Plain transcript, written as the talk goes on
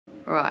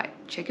Right,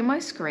 checking my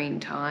screen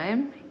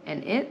time,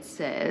 and it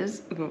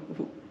says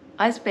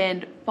I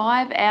spend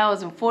 5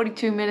 hours and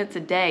 42 minutes a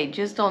day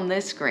just on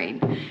this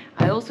screen.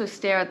 I also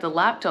stare at the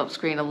laptop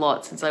screen a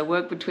lot since I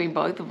work between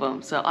both of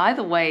them. So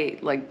either way,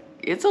 like,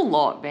 it's a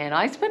lot, man.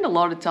 I spend a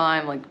lot of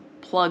time like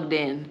plugged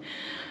in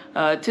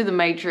to the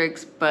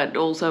matrix, but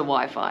also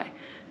Wi-Fi.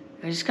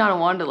 I just kind of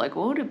wonder, like,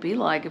 what would it be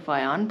like if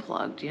I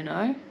unplugged, you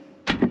know?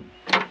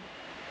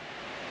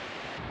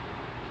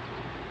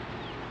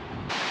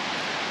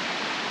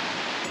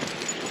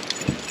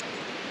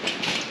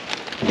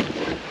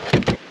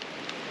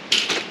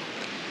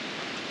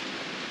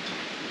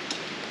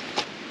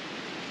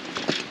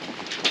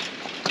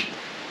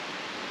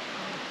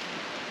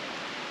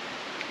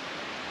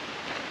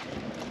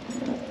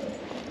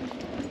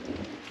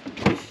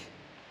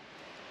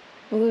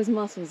 All those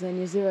muscles and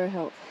your zero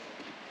health.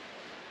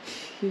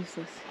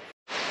 Useless.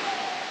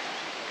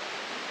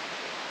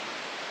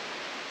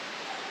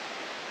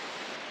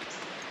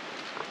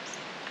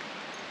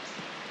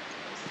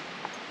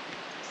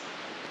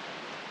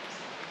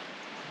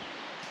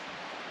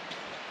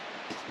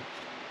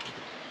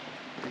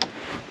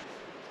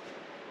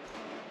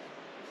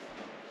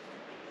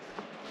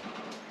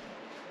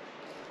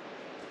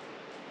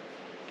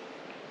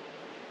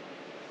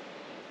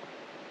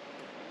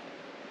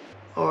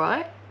 All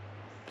right.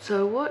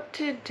 So what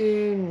to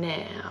do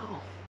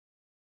now?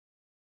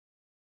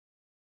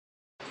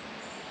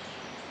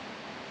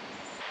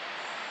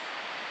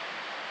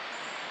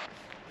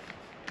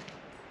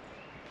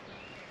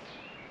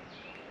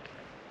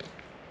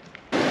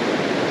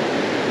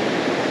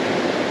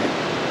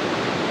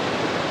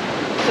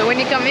 So when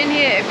you come in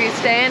here, if you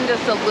stand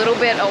just a little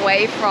bit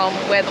away from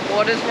where the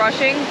water's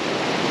rushing,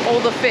 all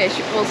the fish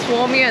will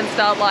swarm you and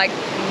start like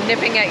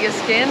nipping at your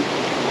skin.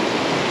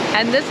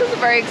 And this is a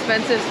very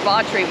expensive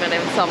spa treatment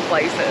in some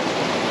places,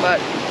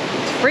 but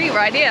it's free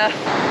right here.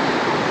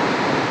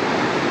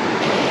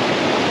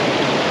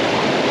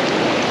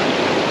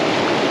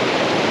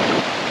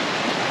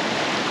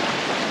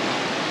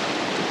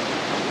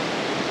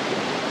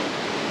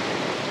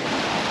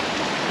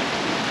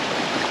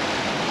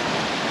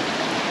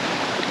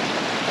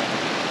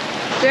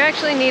 You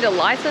actually need a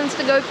license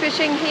to go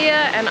fishing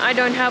here, and I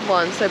don't have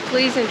one, so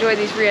please enjoy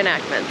these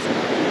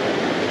reenactments.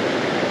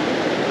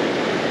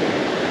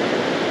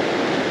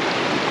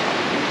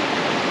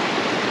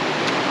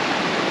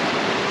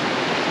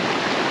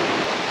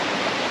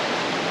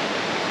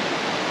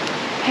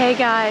 Hey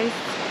guys.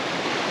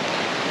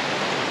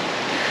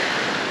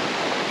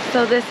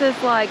 So this is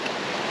like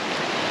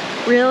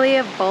really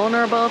a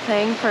vulnerable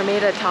thing for me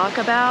to talk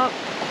about.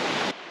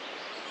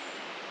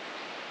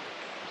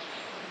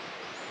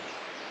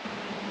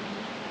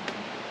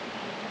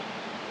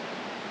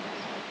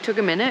 Took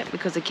a minute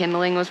because the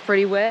kindling was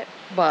pretty wet,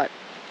 but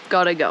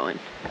got it going.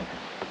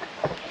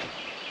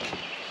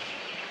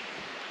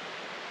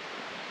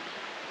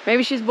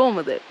 Maybe she's born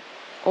with it.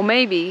 Or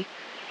maybe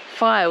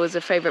fire was her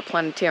favorite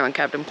planeteer on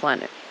Captain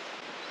Planet.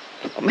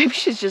 Or maybe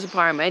she's just a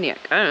pyromaniac.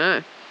 I don't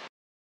know.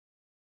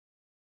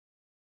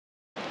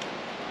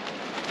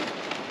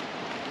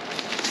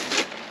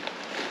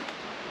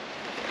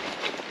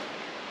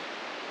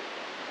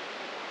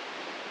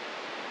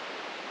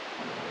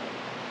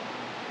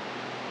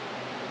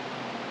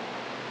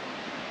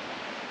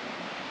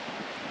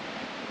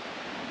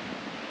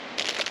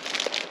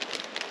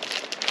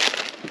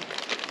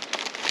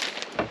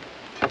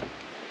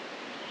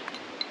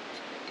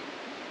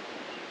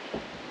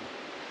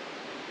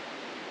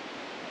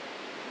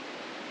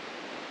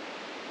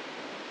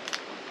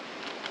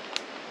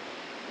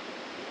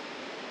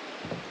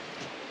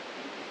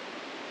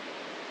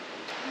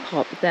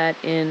 Pop that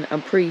in a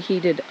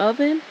preheated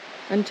oven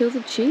until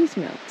the cheese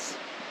melts.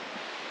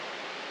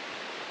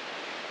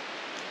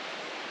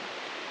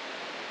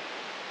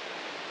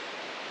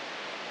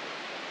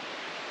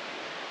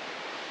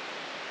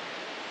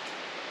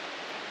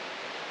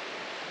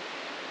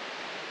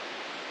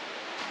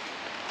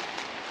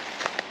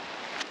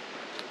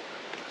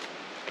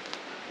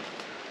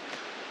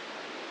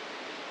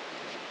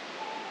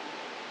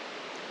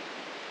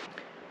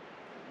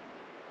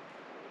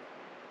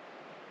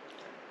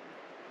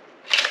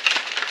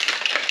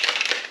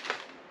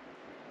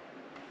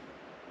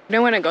 You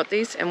know when I got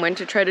these and went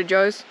to Trader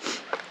Joe's,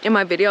 in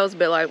my video I was a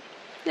bit like,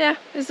 yeah,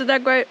 isn't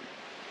that great?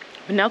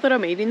 But now that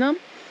I'm eating them,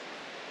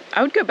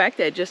 I would go back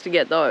there just to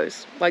get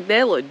those. Like,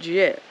 they're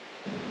legit.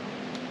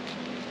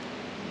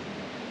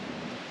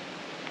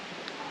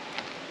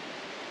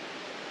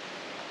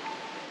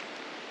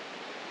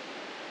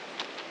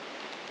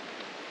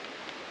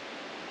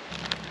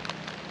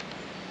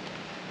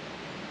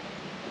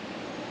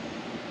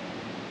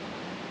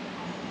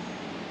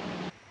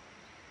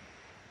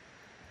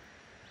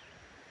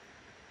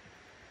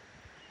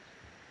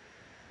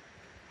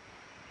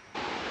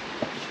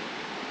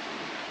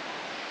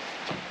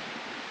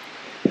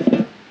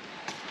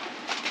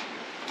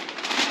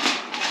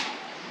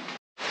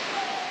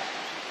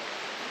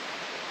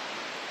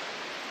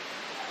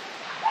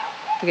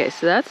 Okay,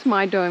 so that's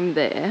my dome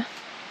there.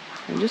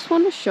 I just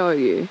want to show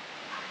you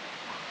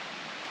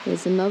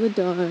There's another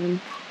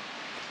dome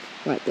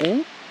right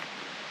there.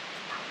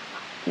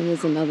 And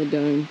there's another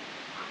dome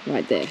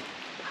right there.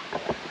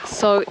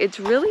 So it's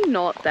really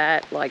not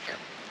that like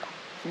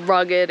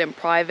rugged and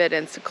private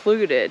and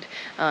secluded.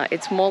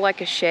 It's more like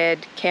a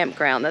shared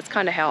campground. That's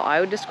kind of how I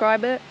would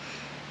describe it.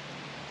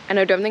 And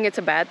I don't think it's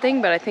a bad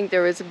thing, but I think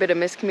there is a bit of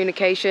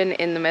miscommunication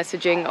in the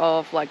messaging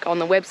of like on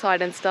the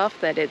website and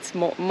stuff, that it's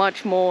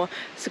much more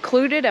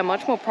secluded and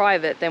much more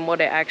private than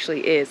what it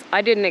actually is.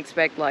 I didn't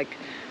expect like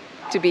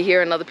to be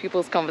hearing other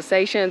people's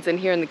conversations and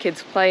hearing the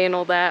kids play and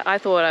all that. I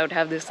thought I would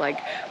have this like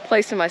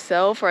place to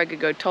myself where I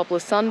could go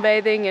topless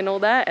sunbathing and all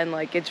that, and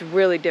like it's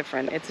really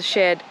different. It's a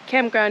shared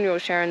campground, you're all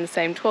sharing the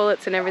same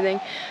toilets and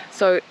everything.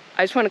 So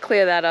I just want to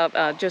clear that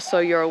up just so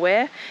you're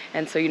aware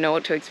and so you know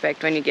what to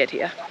expect when you get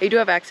here. You do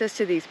have access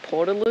to these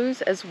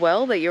portaloos as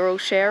well that you're all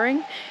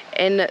sharing,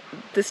 and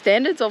the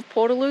standards of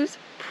portaloos,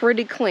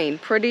 pretty clean,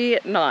 pretty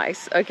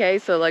nice, okay?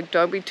 So like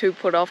don't be too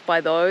put off by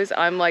those.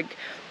 I'm like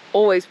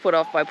always put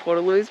off by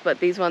portaloos, but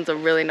these ones are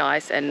really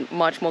nice and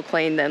much more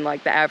clean than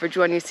like the average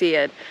one you see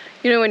at,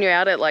 you know, when you're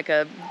out at like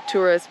a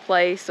tourist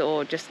place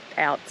or just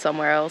out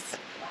somewhere else.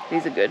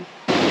 These are good.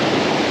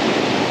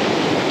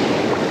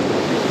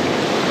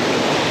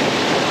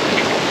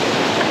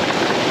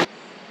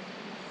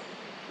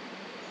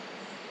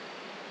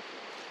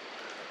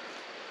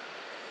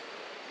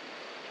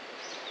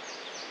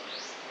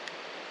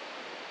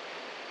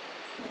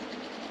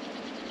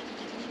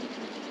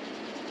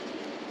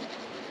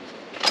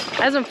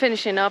 As I'm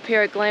finishing up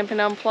here at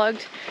Glamping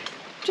Unplugged,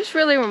 just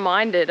really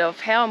reminded of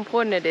how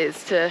important it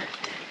is to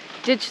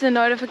ditch the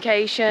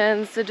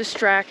notifications, the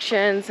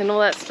distractions and all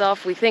that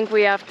stuff we think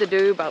we have to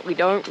do but we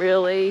don't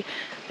really.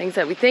 Things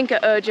that we think are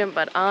urgent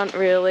but aren't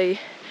really.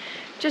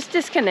 Just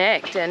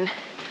disconnect and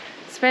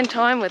spend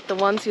time with the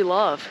ones you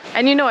love.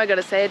 And you know I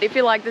gotta say it, if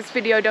you like this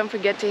video, don't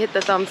forget to hit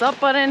the thumbs up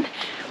button,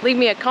 leave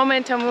me a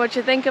comment, tell me what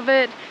you think of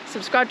it,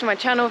 subscribe to my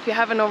channel if you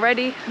haven't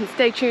already, and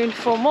stay tuned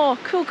for more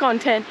cool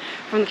content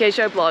from the K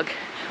Show blog.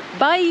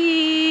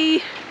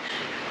 Bye!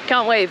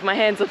 Can't wave, my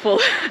hands are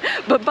full.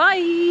 But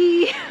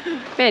bye!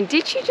 Man,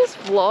 did she just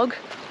vlog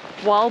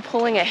while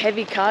pulling a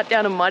heavy cart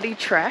down a muddy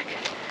track?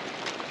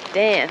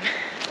 Damn.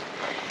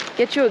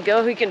 Get you a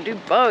girl who can do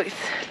both.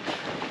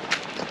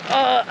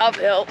 Oh,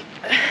 uphill.